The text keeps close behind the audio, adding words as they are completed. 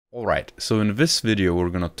Alright, so in this video we're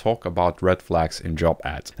gonna talk about red flags in job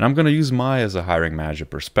ads. And I'm gonna use my as a hiring manager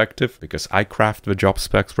perspective because I craft the job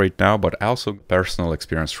specs right now, but also personal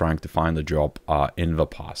experience trying to find a job in the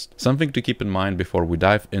past. Something to keep in mind before we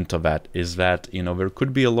dive into that is that, there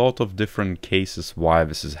could be a lot of different cases why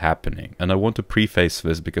this is happening. And I want to preface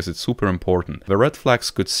this because it's super important. The red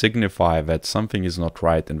flags could signify that something is not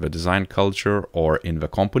right in the design culture or in the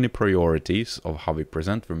company priorities of how they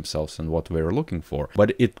present themselves and what they're looking for.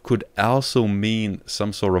 But it could also mean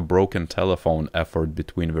some sort of broken telephone effort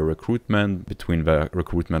between the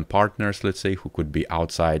recruitment partners, let's say, who could be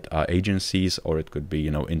outside agencies, or it could be,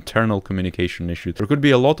 internal communication issues. There could be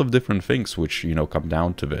a lot of different things which, come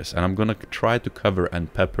down to this. And I'm gonna try to cover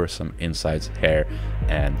and pepper some insights here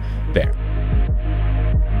and there.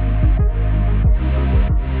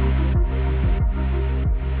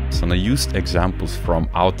 And I used examples from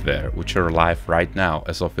out there, which are live right now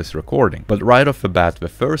as of this recording. But right off the bat, the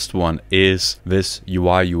first one is this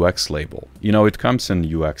UI UX label. It comes in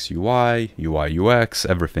UX UI, UI UX,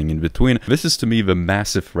 everything in between. This is to me the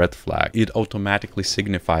massive red flag. It automatically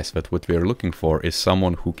signifies that what we're looking for is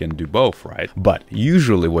someone who can do both, right? But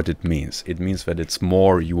usually what it means that it's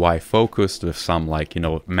more UI focused with some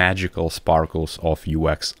magical sparkles of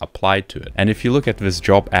UX applied to it. And if you look at this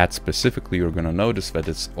job ad specifically, you're gonna notice that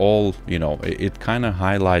it's all, it kind of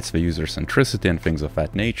highlights the user centricity and things of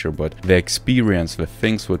that nature, but the experience, the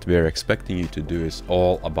things what we're expecting you to do is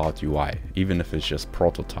all about UI, even if it's just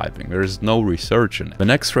prototyping. There is no research in it. The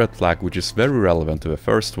next red flag, which is very relevant to the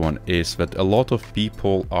first one, is that a lot of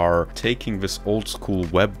people are taking this old school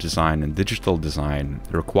web design and digital design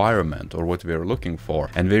requirement or what we're looking for,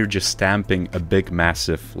 and they're just stamping a big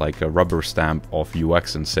massive, like a rubber stamp of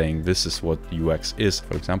UX and saying this is what UX is.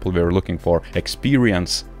 For example, we're looking for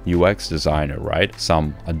experience UX designer, right?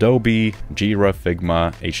 Some Adobe, Jira,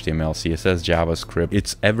 Figma, HTML, CSS, JavaScript.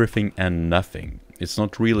 It's everything and nothing. It's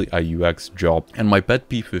not really a UX job. And my pet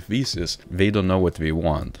peeve with these is they don't know what they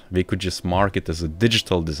want. They could just mark it as a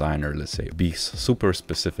digital designer, let's say, be super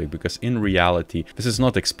specific, because in reality, this is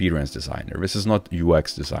not experience designer. This is not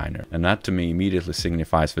UX designer. And that to me immediately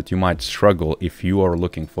signifies that you might struggle if you are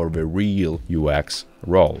looking for the real UX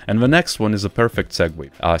role. And the next one is a perfect segue,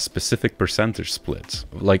 specific percentage splits.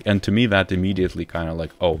 And to me that immediately kind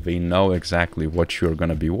of oh, they know exactly what you're going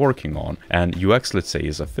to be working on. And UX, let's say,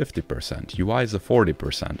 is a 50%, UI is a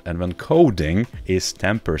 40%, and then coding is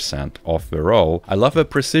 10% of the role. I love the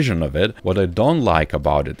precision of it. What I don't like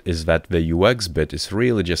about it is that the UX bit is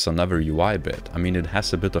really just another UI bit. I mean, it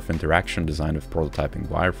has a bit of interaction design with prototyping,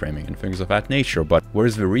 wireframing, and things of that nature, but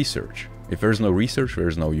where's the research? If there's no research,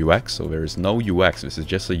 there's no UX, so there is no UX. This is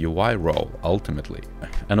just a UI role, ultimately.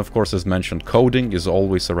 And of course, as mentioned, coding is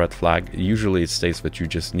always a red flag. Usually it states that you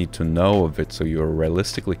just need to know of it so you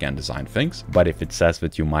realistically can design things. But if it says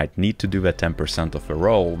that you might need to do that 10% of a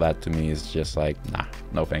role, that to me is just nah,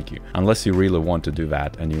 no thank you. Unless you really want to do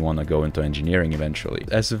that and you want to go into engineering eventually.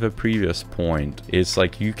 As of the previous point, it's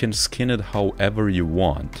you can skin it however you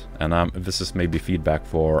want. And this is maybe feedback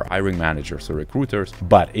for hiring managers or recruiters.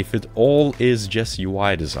 But if it all is just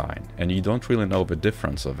UI design and you don't really know the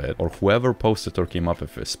difference of it, or whoever posted or came up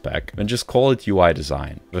with this spec, then just call it UI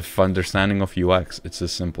design with understanding of UX. It's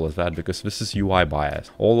as simple as that, because this is UI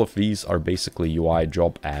bias. All of these are basically UI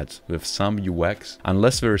job ads with some UX,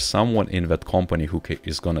 unless there is someone in that company who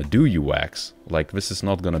is gonna do UX. This is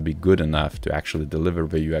not gonna be good enough to actually deliver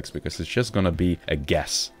the UX, because it's just gonna be a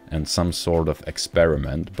guess and some sort of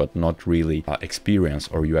experiment, but not really experience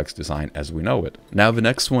or UX design as we know it. Now, the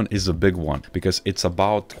next one is a big one because it's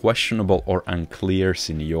about questionable or unclear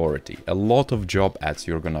seniority. A lot of job ads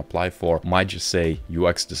you're gonna apply for might just say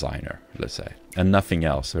UX designer, let's say, and nothing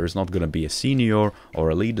else. There's not going to be a senior or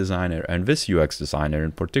a lead designer, and this UX designer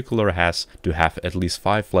in particular has to have at least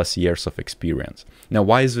 5+ years of experience. Now,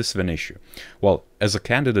 why is this an issue? Well, as a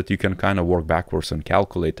candidate, you can kind of work backwards and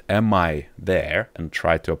calculate, am I there, and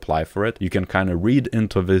try to apply for it. You can kind of read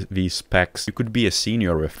into these specs. You could be a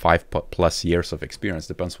senior with 5+ years of experience,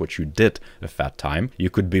 depends what you did at that time. You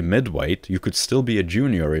could be midweight. You could still be a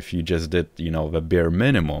junior if you just did, the bare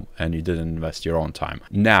minimum and you didn't invest your own time.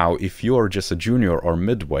 Now, if you're just a junior or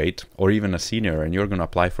midweight or even a senior and you're going to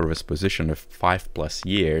apply for this position with 5+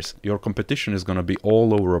 years, your competition is going to be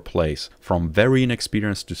all over the place, from very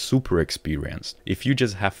inexperienced to super experienced. If you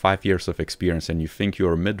just have 5 years of experience and you think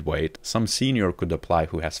you're midweight, some senior could apply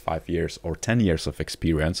who has 5 years or 10 years of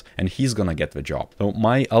experience, and he's gonna get the job. So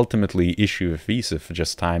my ultimately issue with these, if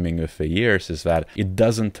just timing with the years, is that it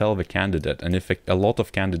doesn't tell the candidate. And if a lot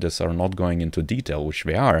of candidates are not going into detail, which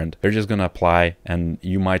they aren't, they're just gonna apply and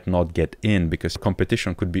you might not get in because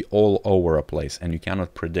competition could be all over a place and you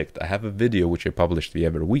cannot predict. I have a video which I published the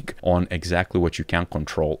other week on exactly what you can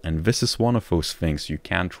control, and this is one of those things you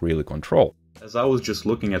can't really control. As I was just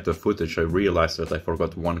looking at the footage, I realized that I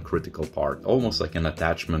forgot one critical part, almost like an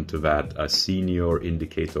attachment to that, a senior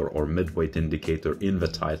indicator or midweight indicator in the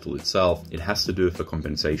title itself. It has to do with the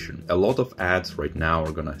compensation. A lot of ads right now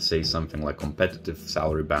are gonna say something like competitive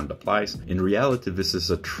salary band applies. In reality, this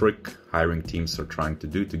is a trick hiring teams are trying to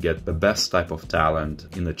do to get the best type of talent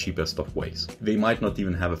in the cheapest of ways. They might not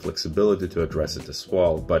even have a flexibility to address it as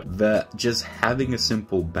well, but just having a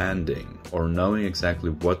simple banding or knowing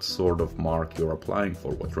exactly what sort of mark you're applying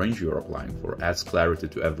for, what range you're applying for, adds clarity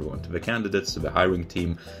to everyone, to the candidates, to the hiring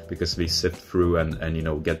team, because they sift through and you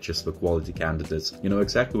know, get just the quality candidates, you know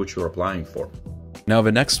exactly what you're applying for. Now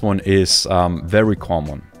the next one is very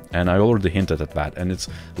common. And I already hinted at that, and it's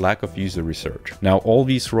lack of user research. Now, all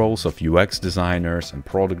these roles of UX designers and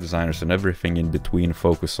product designers and everything in between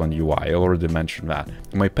focus on UI. I already mentioned that.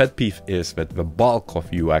 My pet peeve is that the bulk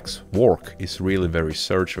of UX work is really the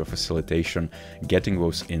research, the facilitation, getting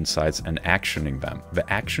those insights and actioning them. The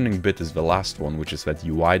actioning bit is the last one, which is that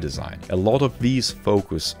UI design. A lot of these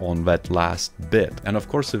focus on that last bit. And of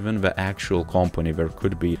course, within the actual company, there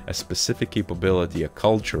could be a specific capability, a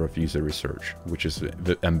culture of user research, which is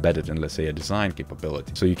embedded in, let's say, a design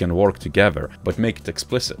capability. So you can work together, but make it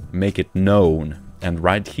explicit, make it known. And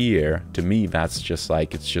right here, to me, that's just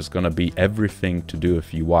like, it's just gonna be everything to do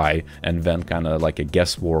with UI and then kind of like a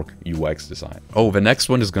guesswork UX design. Oh, the next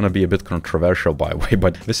one is gonna be a bit controversial, by the way,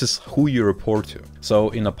 but this is who you report to. So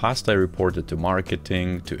in the past, I reported to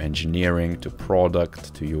marketing, to engineering, to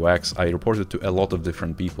product, to UX. I reported to a lot of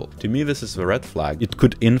different people. To me, this is a red flag. It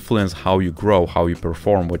could influence how you grow, how you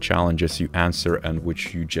perform, what challenges you answer, and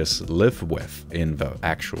which you just live with in the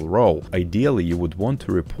actual role. Ideally, you would want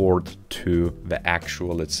to report to the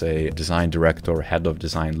actual, let's say, design director, head of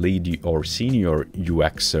design lead, or senior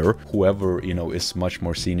UXer, whoever, you know, is much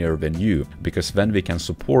more senior than you, because then they can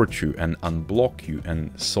support you and unblock you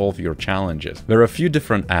and solve your challenges. There are a few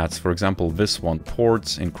different ads. For example, this one,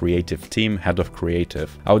 ports in creative team, head of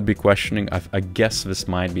creative. I would be questioning, I guess this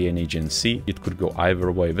might be an agency. It could go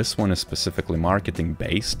either way. This one is specifically marketing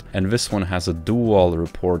based, and this one has a dual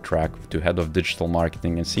report track to head of digital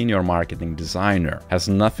marketing and senior marketing designer. Has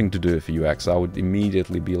nothing to do with UX. I would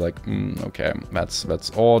immediately be like, okay,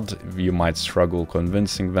 that's odd. You might struggle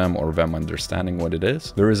convincing them or them understanding what it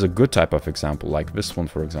is. There is a good type of example like this one,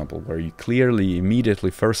 for example, where you clearly immediately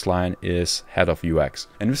first line is head of UX.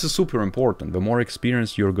 And this is super important. The more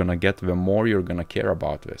experience you're gonna get, the more you're gonna care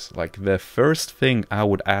about this. Like the first thing I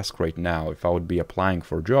would ask right now if I would be applying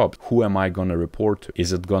for a job, who am I gonna report to?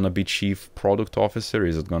 Is it gonna be chief product officer?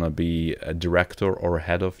 Is it gonna be a director or a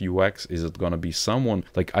head of UX? Is it gonna be someone?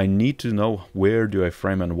 Like, I need to know where do I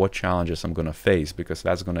frame and what challenges I'm gonna face, because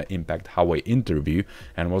that's gonna impact how I interview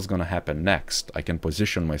and what's gonna happen next. I can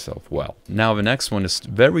position myself well. Now the next one is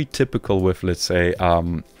very typical with, let's say,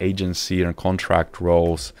 agency and contract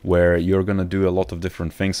roles where you're gonna do a lot of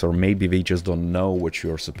different things, or maybe they just don't know what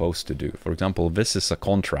you're supposed to do. For example, this is a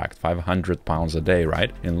contract, £500 a day,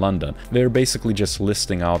 right, in London. They're basically just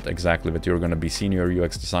listing out exactly that you're gonna be senior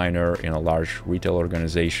UX designer in a large retail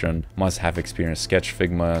organization, must have experience Sketch,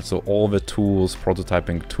 Figma, so all the tools,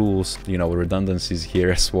 prototyping tools, you know, redundancies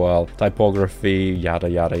here as well, typography, yada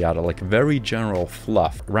yada yada, like very general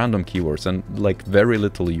fluff, random keywords, and like very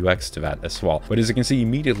little UX to that as well. But as you can see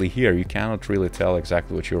immediately here, you cannot really tell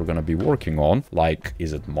exactly what you're going to be working on. Like,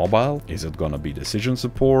 is it mobile? Is it going to be decision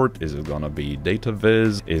support? Is it going to be data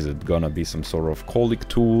viz? Is it going to be some sort of colleague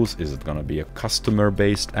tools? Is it going to be a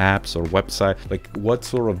customer-based apps or website? Like, what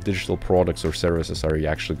sort of digital products or services are you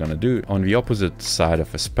actually going to do? On the opposite side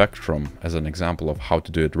of a spectrum, as an example of how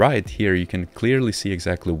to do it right, here you can clearly see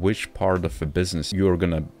exactly which part of the business you're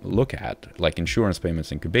going to look at, like insurance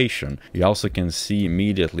payments incubation. You also can see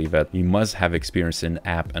immediately that you must have experience in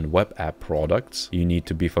app and web app products. You need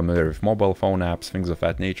to be familiar with mobile phone apps, things of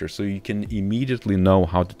that nature, so you can immediately know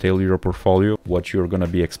how to tailor your portfolio, what you're going to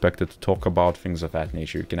be expected to talk about, things of that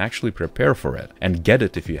nature. You can actually prepare for it and get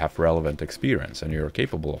it if you have relevant experience and you're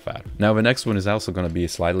capable of that. Now the next one is also going to be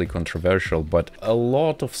slightly controversial, but a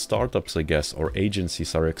lot of startups, I guess, or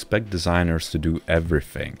agencies are expect designers to do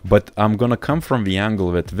everything. But I'm gonna come from the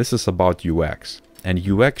angle that this is about UX. and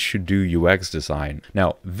UX should do UX design.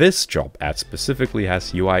 Now, this job ad specifically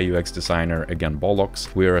has UI UX designer, again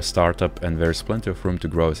bollocks. We're a startup and there's plenty of room to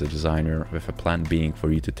grow as a designer, with a plan being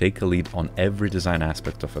for you to take a lead on every design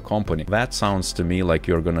aspect of a company. That sounds to me like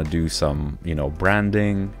you're gonna do some, you know,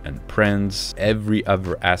 branding and prints, every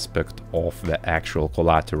other aspect of the actual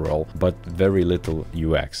collateral, but very little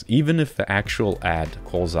UX. Even if the actual ad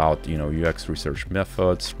calls out, you know, UX research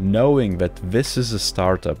methods, knowing that this is a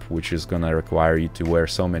startup which is gonna require you to wear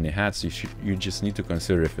so many hats, you just need to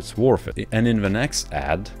consider if it's worth it. And in the next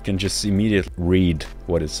ad, you can just immediately read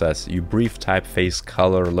what it says. You brief typeface,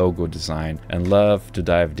 color, logo design, and love to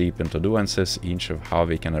dive deep into nuances each of how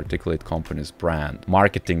they can articulate company's brand,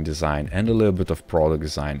 marketing design, and a little bit of product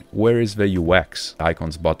design. Where is the UX?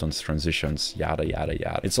 Icons, buttons, transitions, yada yada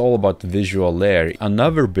yada. It's all about the visual layer.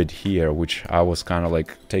 Another bit here, which I was kind of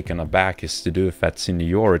like taken aback, is to do with that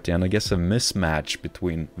seniority, and I guess a mismatch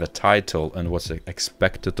between the title and what's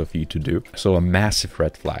expected of you to do. So a massive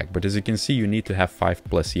red flag. But as you can see, you need to have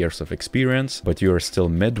 5+ years of experience, but you're still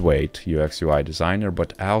mid-weight UX UI designer,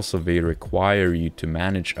 but also they require you to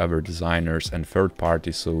manage other designers and third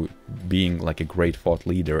parties, so being like a great thought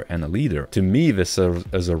leader and a leader. To me, this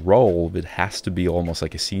as a role, it has to be almost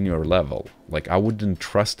like a senior level. Like, I wouldn't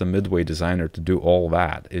trust a midway designer to do all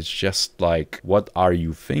that. It's just like, what are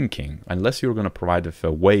you thinking? Unless you're going to provide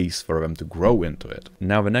a ways for them to grow into it.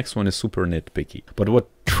 Now, the next one is super nitpicky. But what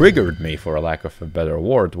triggered me, for a lack of a better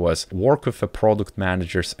word, was work with the product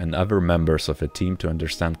managers and other members of a team to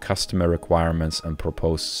understand customer requirements and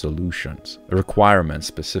propose solutions. Requirements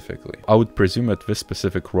specifically. I would presume that this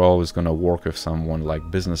specific role is going to work with someone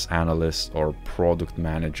like business analysts or product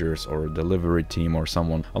managers or a delivery team or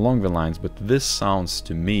someone along the lines, but this sounds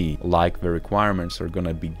to me like the requirements are going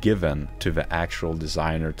to be given to the actual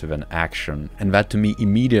designer, to an action, and that to me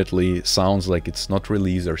immediately sounds like it's not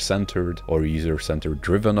really user-centered or user-centered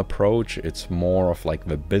driven approach. It's more of like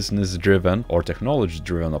the business driven or technology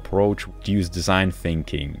driven approach to use design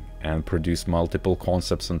thinking and produce multiple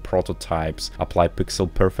concepts and prototypes, apply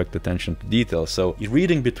pixel perfect attention to detail. So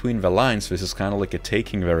reading between the lines, this is kind of like a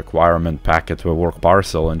taking the requirement packet to a work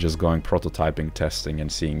parcel and just going prototyping, testing,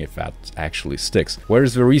 and seeing if that actually sticks. Where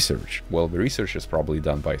is the research? Well, the research is probably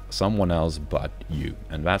done by someone else but you,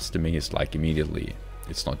 and that's to me is like immediately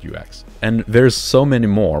it's not UX. And there's so many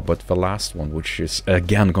more, but the last one, which is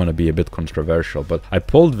again going to be a bit controversial, but I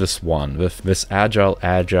pulled this one with this agile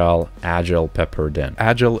peppered in.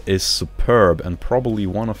 Agile is superb and probably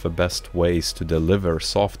one of the best ways to deliver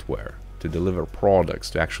software, to deliver products,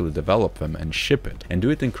 to actually develop them and ship it, and do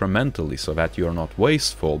it incrementally so that you're not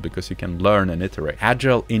wasteful, because you can learn and iterate.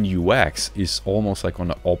 Agile in UX is almost like on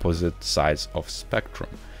the opposite sides of spectrum.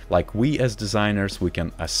 Like, we as designers, we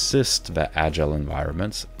can assist the agile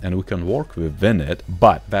environments and we can work within it,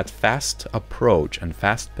 but that fast approach and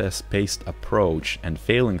fast-paced approach and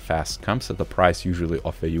failing fast comes at the price usually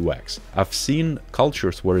of a UX. I've seen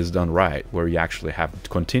cultures where it's done right, where you actually have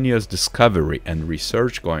continuous discovery and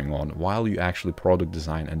research going on while you actually product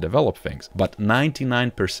design and develop things. But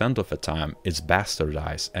 99% of the time it's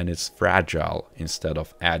bastardized and it's fragile instead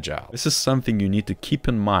of agile. This is something you need to keep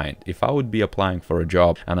in mind. If I would be applying for a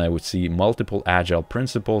job and I would see multiple agile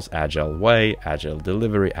principles, agile way, agile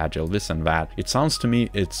delivery, agile this and that, it sounds to me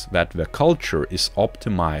it's that the culture is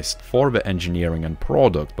optimized for the engineering and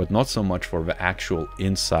product, but not so much for the actual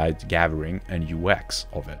insight gathering and UX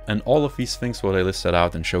of it. And all of these things what I listed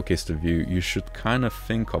out and showcased to you, you should kind of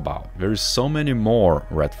think about. There is so many more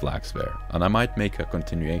red flags there, and I might make a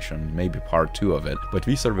continuation, maybe part 2 of it, but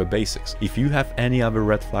these are the basics. If you have any other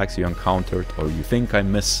red flags you encountered, or you think I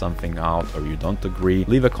missed something out, or you don't agree,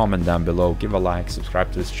 leave a comment down below, give a like, subscribe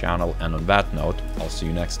to this channel, and on that note, I'll see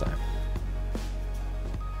you next time.